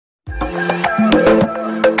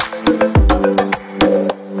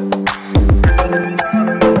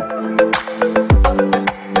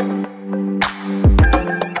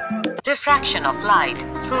refraction of light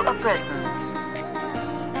through a prism.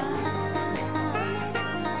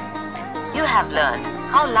 You have learned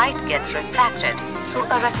how light gets refracted through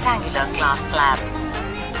a rectangular glass slab.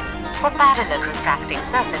 For parallel refracting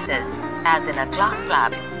surfaces, as in a glass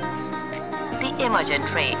slab, the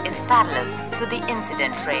emergent ray is parallel to the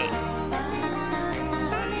incident ray.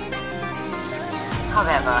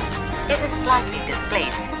 However, it is slightly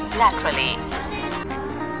displaced laterally.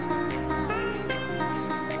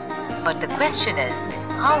 But the question is,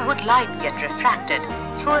 how would light get refracted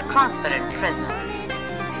through a transparent prism?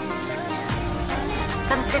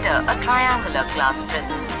 Consider a triangular glass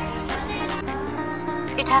prism.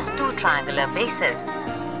 It has two triangular bases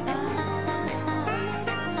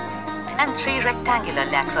and three rectangular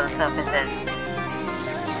lateral surfaces.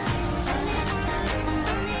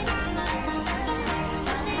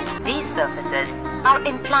 These surfaces are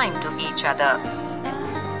inclined to each other.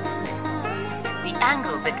 The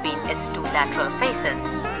angle between its two lateral faces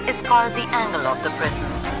is called the angle of the prism.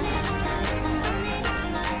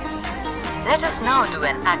 Let us now do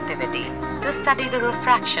an activity to study the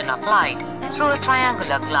refraction of light through a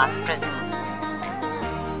triangular glass prism.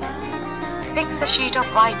 Fix a sheet of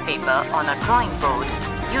white paper on a drawing board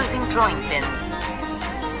using drawing pins.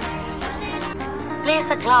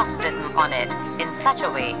 Place a glass prism on it in such a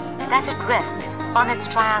way that it rests on its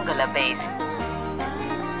triangular base.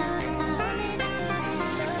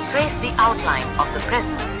 Trace the outline of the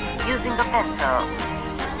prism using a pencil.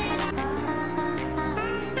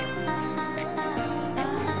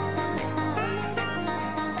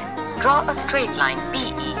 Draw a straight line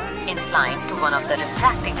PE inclined to one of the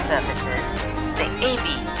refracting surfaces, say AB,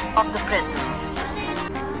 of the prism.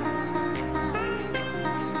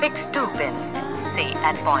 Fix two pins, say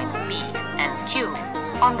at points P and Q,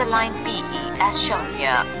 on the line PE as shown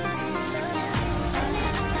here.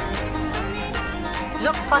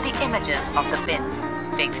 Look for the images of the pins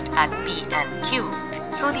fixed at P and Q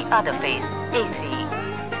through the other face AC.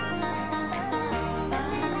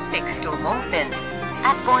 Fix two more pins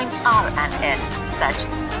at points R and S such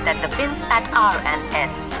that the pins at R and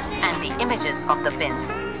S and the images of the pins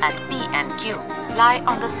at P and Q lie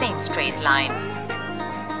on the same straight line.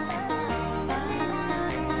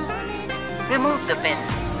 Remove the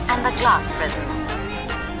pins and the glass prism.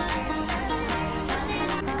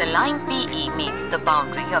 The line PE meets the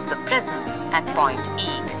boundary of the prism at point E.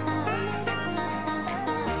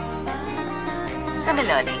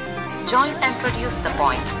 Similarly, join and produce the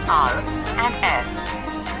points R and S.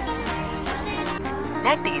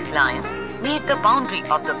 Let these lines meet the boundary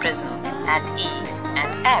of the prism at E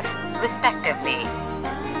and F respectively.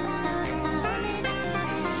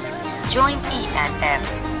 Join E and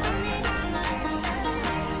F.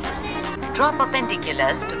 Draw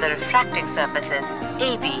perpendiculars to the refracting surfaces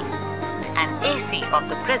AB and AC of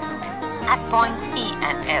the prism at points E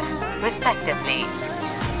and F respectively.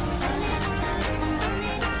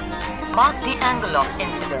 Mark the angle of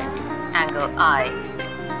incidence, angle I,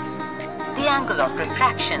 the angle of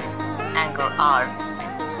refraction, angle R,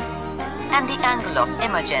 and the angle of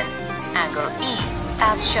emergence, angle E,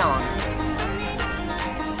 as shown.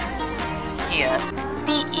 Here,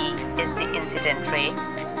 PE is the incident ray,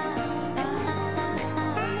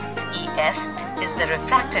 EF is the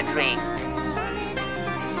refracted ray,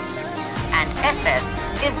 and FS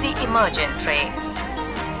is the emergent ray.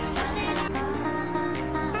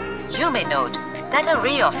 You may note that a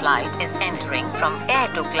ray of light is entering from air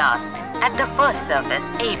to glass at the first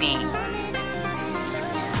surface AB.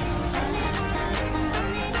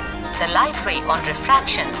 The light ray on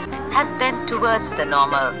refraction has bent towards the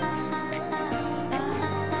normal.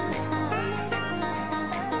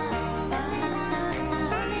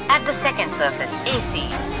 At the second surface AC,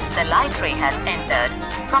 the light ray has entered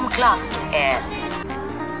from glass to air.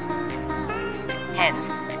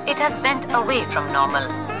 Hence, it has bent away from normal.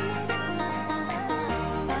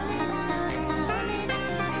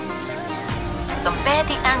 Compare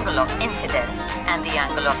the angle of incidence and the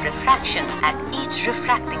angle of refraction at each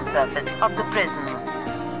refracting surface of the prism.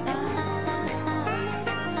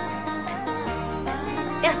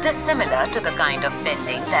 Is this similar to the kind of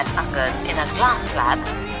bending that occurs in a glass slab?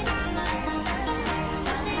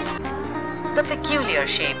 The peculiar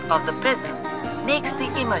shape of the prism makes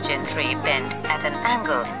the emergent ray bend at an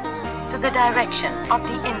angle to the direction of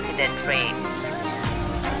the incident ray.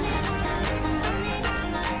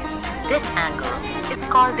 This angle is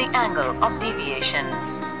called the angle of deviation.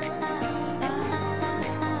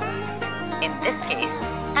 In this case,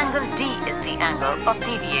 angle D is the angle of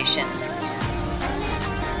deviation.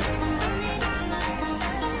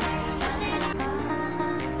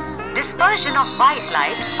 Dispersion of white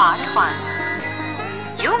light, Part 1.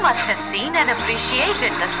 You must have seen and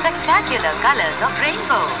appreciated the spectacular colors of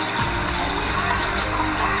rainbow.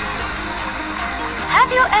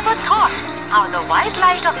 Have you ever thought how the white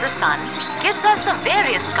light of the sun gives us the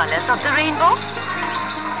various colors of the rainbow?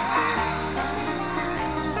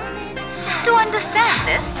 To understand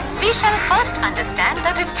this, we shall first understand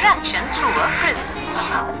the diffraction through a prism.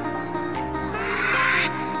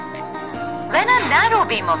 When a narrow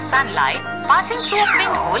beam of sunlight passing through a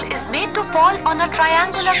pinhole is made to fall on a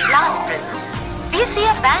triangular glass prism, we see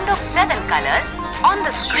a band of 7 colors on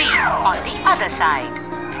the screen on the other side.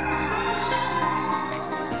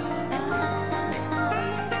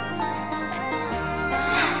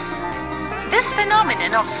 This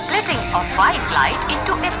phenomenon of splitting of white light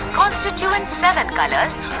into its constituent 7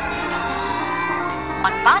 colors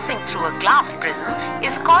on passing through a glass prism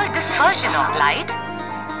is called dispersion of light,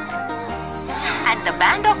 and the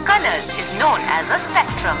band of colors is known as a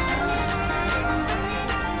spectrum.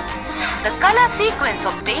 The color sequence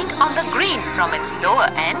obtained on the green from its lower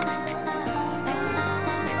end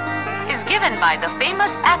is given by the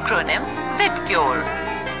famous acronym VIBGYOR,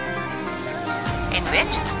 in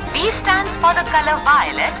which V stands for the color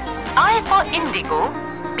violet, I for indigo,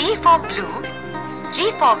 B for blue,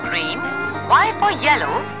 G for green, Y for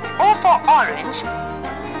yellow, O for orange,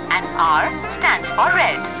 and R stands for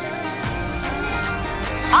red.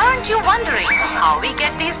 Aren't you wondering how we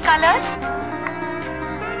get these colors?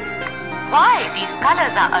 Why these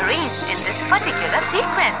colors are arranged in this particular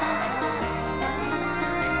sequence?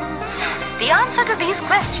 The answer to these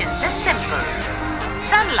questions is simple.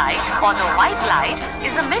 Sunlight, or the white light,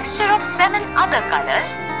 is a mixture of 7 other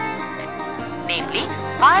colors, namely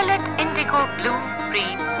violet, indigo, blue,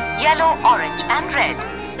 green, yellow, orange, and red.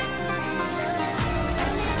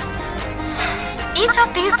 Each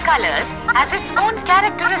of these colors has its own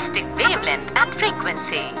characteristic wavelength and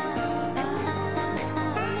frequency.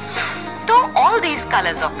 Though all these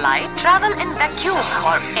colors of light travel in vacuum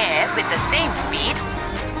or air with the same speed,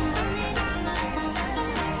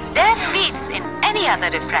 their speeds in any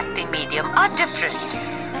other refracting medium are different.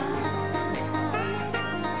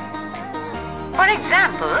 For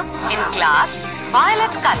example, in glass,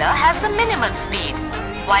 violet color has the minimum speed,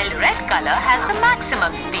 while red color has the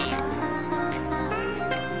maximum speed.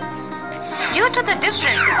 Due to the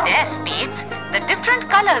difference in their speeds, the different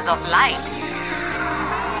colors of light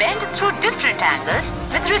bend through different angles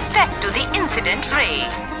with respect to the incident ray.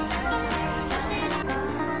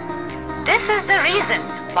 This is the reason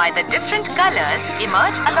why the different colors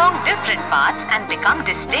emerge along different paths and become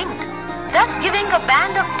distinct, thus giving a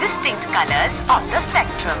band of distinct colors of the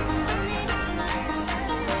spectrum.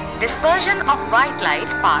 Dispersion of white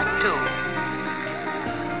light, Part 2.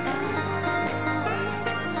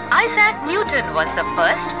 Isaac Newton was the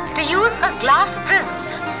first to use a glass prism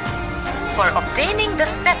for obtaining the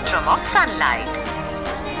spectrum of sunlight.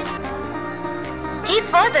 He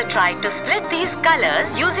further tried to split these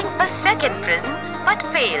colors using a second prism but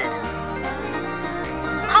failed.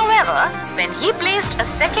 However, when he placed a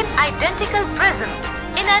second identical prism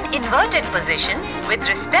in an inverted position with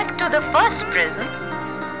respect to the first prism,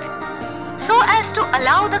 so as to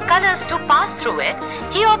allow the colors to pass through it,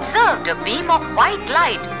 he observed a beam of white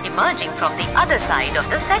light emerging from the other side of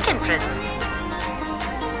the second prism.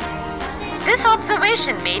 This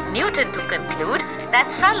observation made Newton to conclude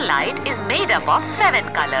that sunlight is made up of 7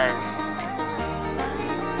 colors.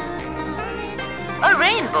 A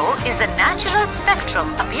rainbow is a natural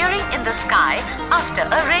spectrum appearing in the sky after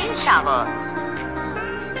a rain shower.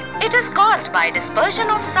 It is caused by dispersion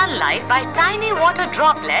of sunlight by tiny water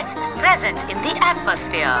droplets present in the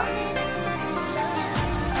atmosphere.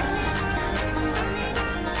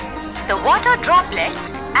 The water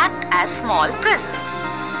droplets act as small prisms.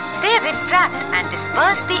 They refract and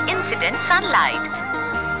disperse the incident sunlight,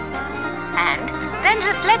 and then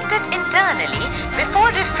reflect it internally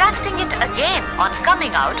before refracting it again on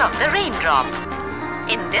coming out of the raindrop.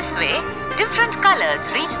 In this way, different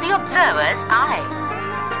colors reach the observer's eye.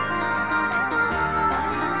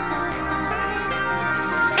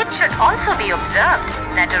 It should also be observed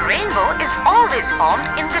that a rainbow is always formed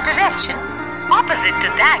in the direction opposite to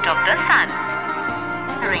that of the sun.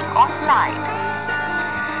 Ring of light.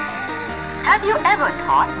 Have you ever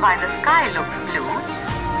thought why the sky looks blue?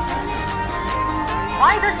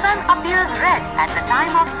 Why the sun appears red at the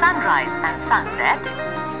time of sunrise and sunset?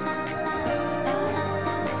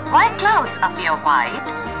 Why clouds appear white?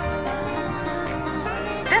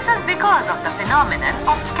 This is because of the phenomenon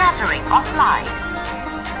of scattering of light.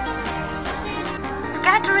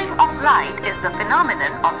 Scattering of light is the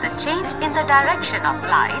phenomenon of the change in the direction of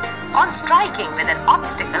light on striking with an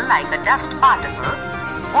obstacle like a dust particle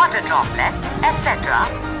water droplet, etc.,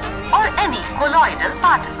 or any colloidal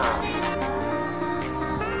particle.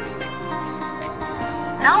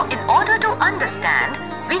 Now, in order to understand,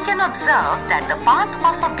 we can observe that the path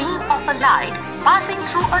of a beam of a light passing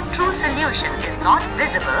through a true solution is not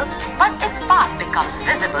visible, but its path becomes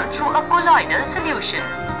visible through a colloidal solution,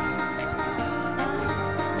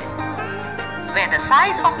 where the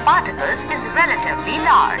size of particles is relatively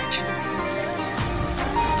large.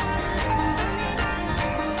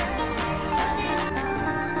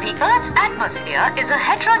 The Earth's atmosphere is a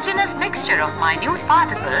heterogeneous mixture of minute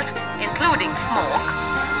particles, including smoke,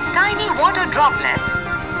 tiny water droplets,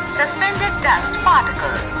 suspended dust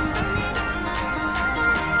particles.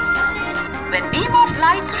 When beam of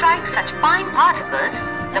light strikes such fine particles,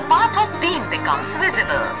 the path of beam becomes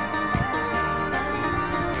visible.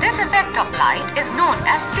 This effect of light is known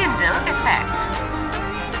as Tyndall effect.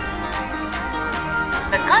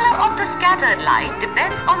 The color of the scattered light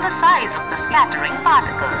depends on the size of the scattering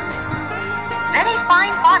particles. Very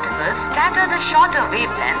fine particles scatter the shorter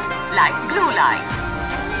wavelength like blue light.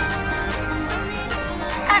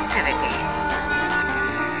 Activity.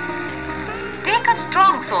 Take a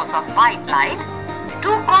strong source of white light, 2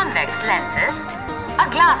 convex lenses, a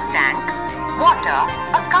glass tank, water,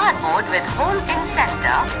 a cardboard with hole in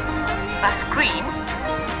center, a screen,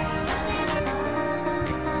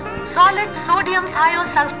 solid sodium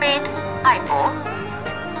thiosulfate, hypo,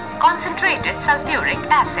 concentrated sulfuric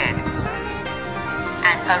acid,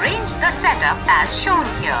 and arrange the setup as shown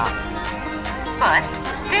here. First,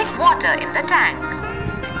 take water in the tank.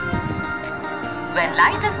 When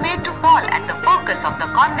light is made to fall at the focus of the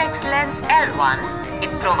convex lens L1,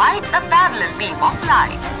 it provides a parallel beam of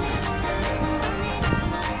light.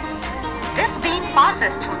 This beam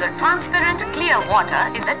passes through the transparent clear water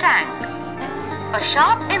in the tank. A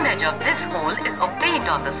sharp image of this hole is obtained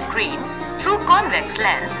on the screen through convex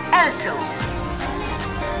lens L2.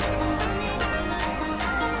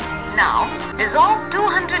 Now, dissolve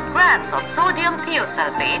 200 grams of sodium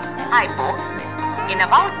thiosulfate, hypo, in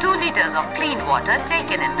about 2 liters of clean water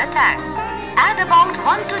taken in the tank. Add about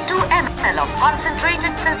 1 to 2 ml of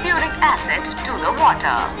concentrated sulfuric acid to the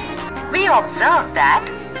water. We observe that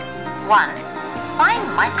 1.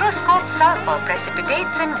 Fine microscope sulfur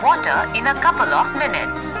precipitates in water in a couple of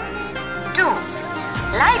minutes. 2.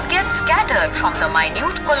 Light gets scattered from the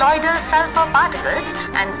minute colloidal sulfur particles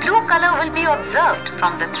and blue color will be observed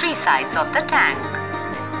from the 3 sides of the tank.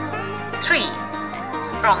 3.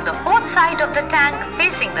 From the 4th side of the tank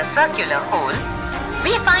facing the circular hole,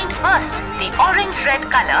 we find first the orange-red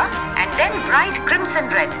color and then bright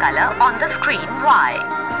crimson-red color on the screen Y.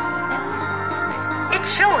 It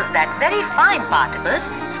shows that very fine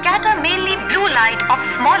particles scatter mainly blue light of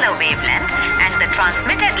smaller wavelength and the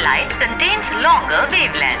transmitted light contains longer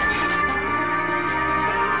wavelengths.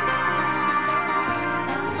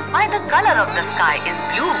 Why the color of the sky is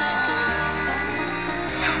blue?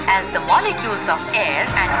 As the molecules of air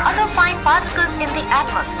and other fine particles in the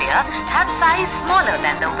atmosphere have size smaller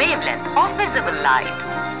than the wavelength of visible light.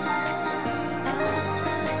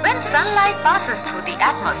 When sunlight passes through the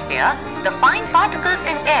atmosphere, the fine particles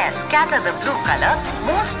in air scatter the blue color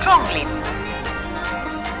more strongly.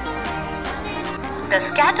 The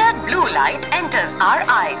scattered blue light enters our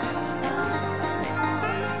eyes.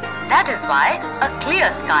 That is why a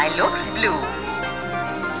clear sky looks blue.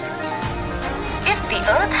 If the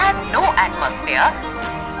Earth had no atmosphere,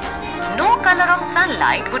 no color of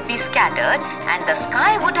sunlight would be scattered and the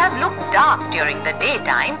sky would have looked dark during the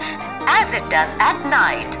daytime as it does at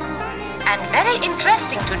night. And very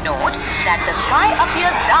interesting to note that the sky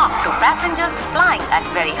appears dark to passengers flying at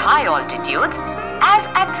very high altitudes, as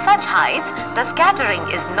at such heights the scattering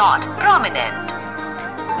is not prominent.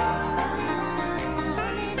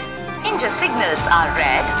 Danger signals are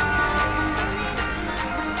red.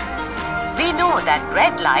 We know that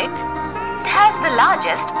red light has the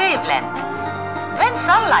largest wavelength. When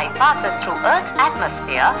sunlight passes through Earth's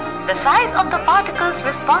atmosphere, the size of the particles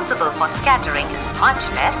responsible for scattering is much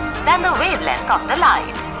less than the wavelength of the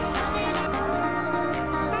light.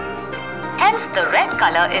 Hence, the red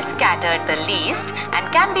color is scattered the least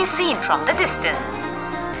and can be seen from the distance.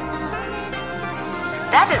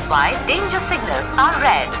 That is why danger signals are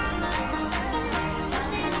red.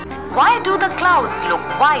 Why do the clouds look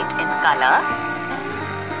white in color?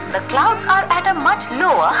 The clouds are at a much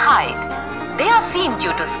lower height. They are seen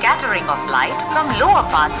due to scattering of light from lower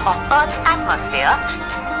parts of Earth's atmosphere,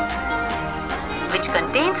 which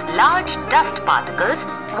contains large dust particles,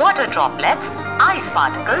 water droplets, ice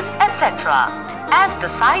particles, etc. As the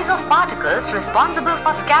size of particles responsible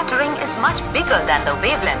for scattering is much bigger than the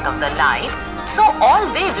wavelength of the light, So all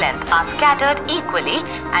wavelengths are scattered equally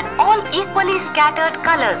and all equally scattered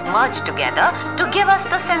colors merge together to give us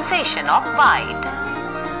the sensation of white.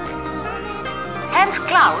 Hence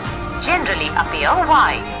clouds generally appear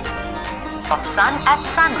white. Of sun at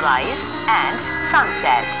sunrise and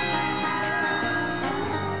sunset.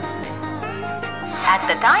 At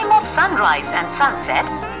the time of sunrise and sunset,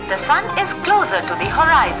 the sun is closer to the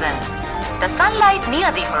horizon. The sunlight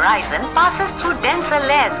near the horizon passes through denser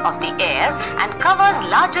layers of the air and covers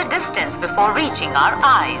larger distance before reaching our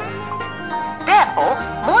eyes. Therefore,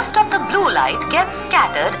 most of the blue light gets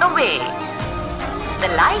scattered away.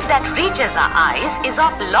 The light that reaches our eyes is of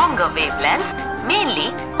longer wavelengths, mainly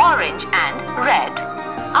orange and red.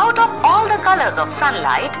 Out of all the colors of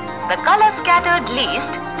sunlight, the color scattered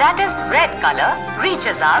least, that is red color,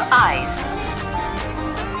 reaches our eyes.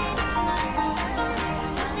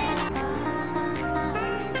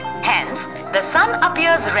 Hence, the sun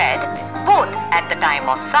appears red both at the time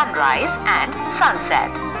of sunrise and sunset.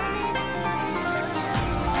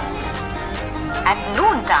 At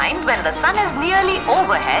noontime, when the sun is nearly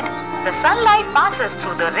overhead, the sunlight passes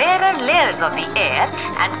through the rarer layers of the air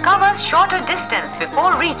and covers shorter distance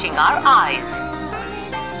before reaching our eyes.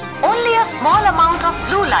 Only a small amount of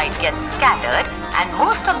blue light gets scattered and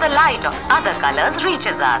most of the light of other colors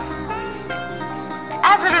reaches us.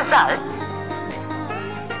 As a result,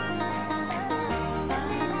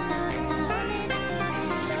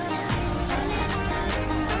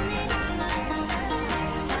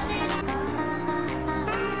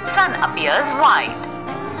 sun appears white.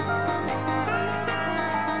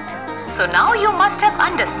 So now you must have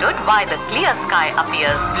understood why the clear sky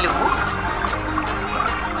appears blue,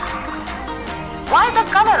 why the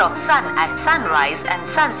color of sun at sunrise and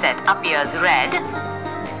sunset appears red,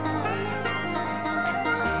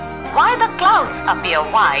 why the clouds appear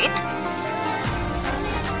white,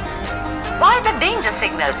 why the danger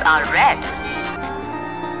signals are red,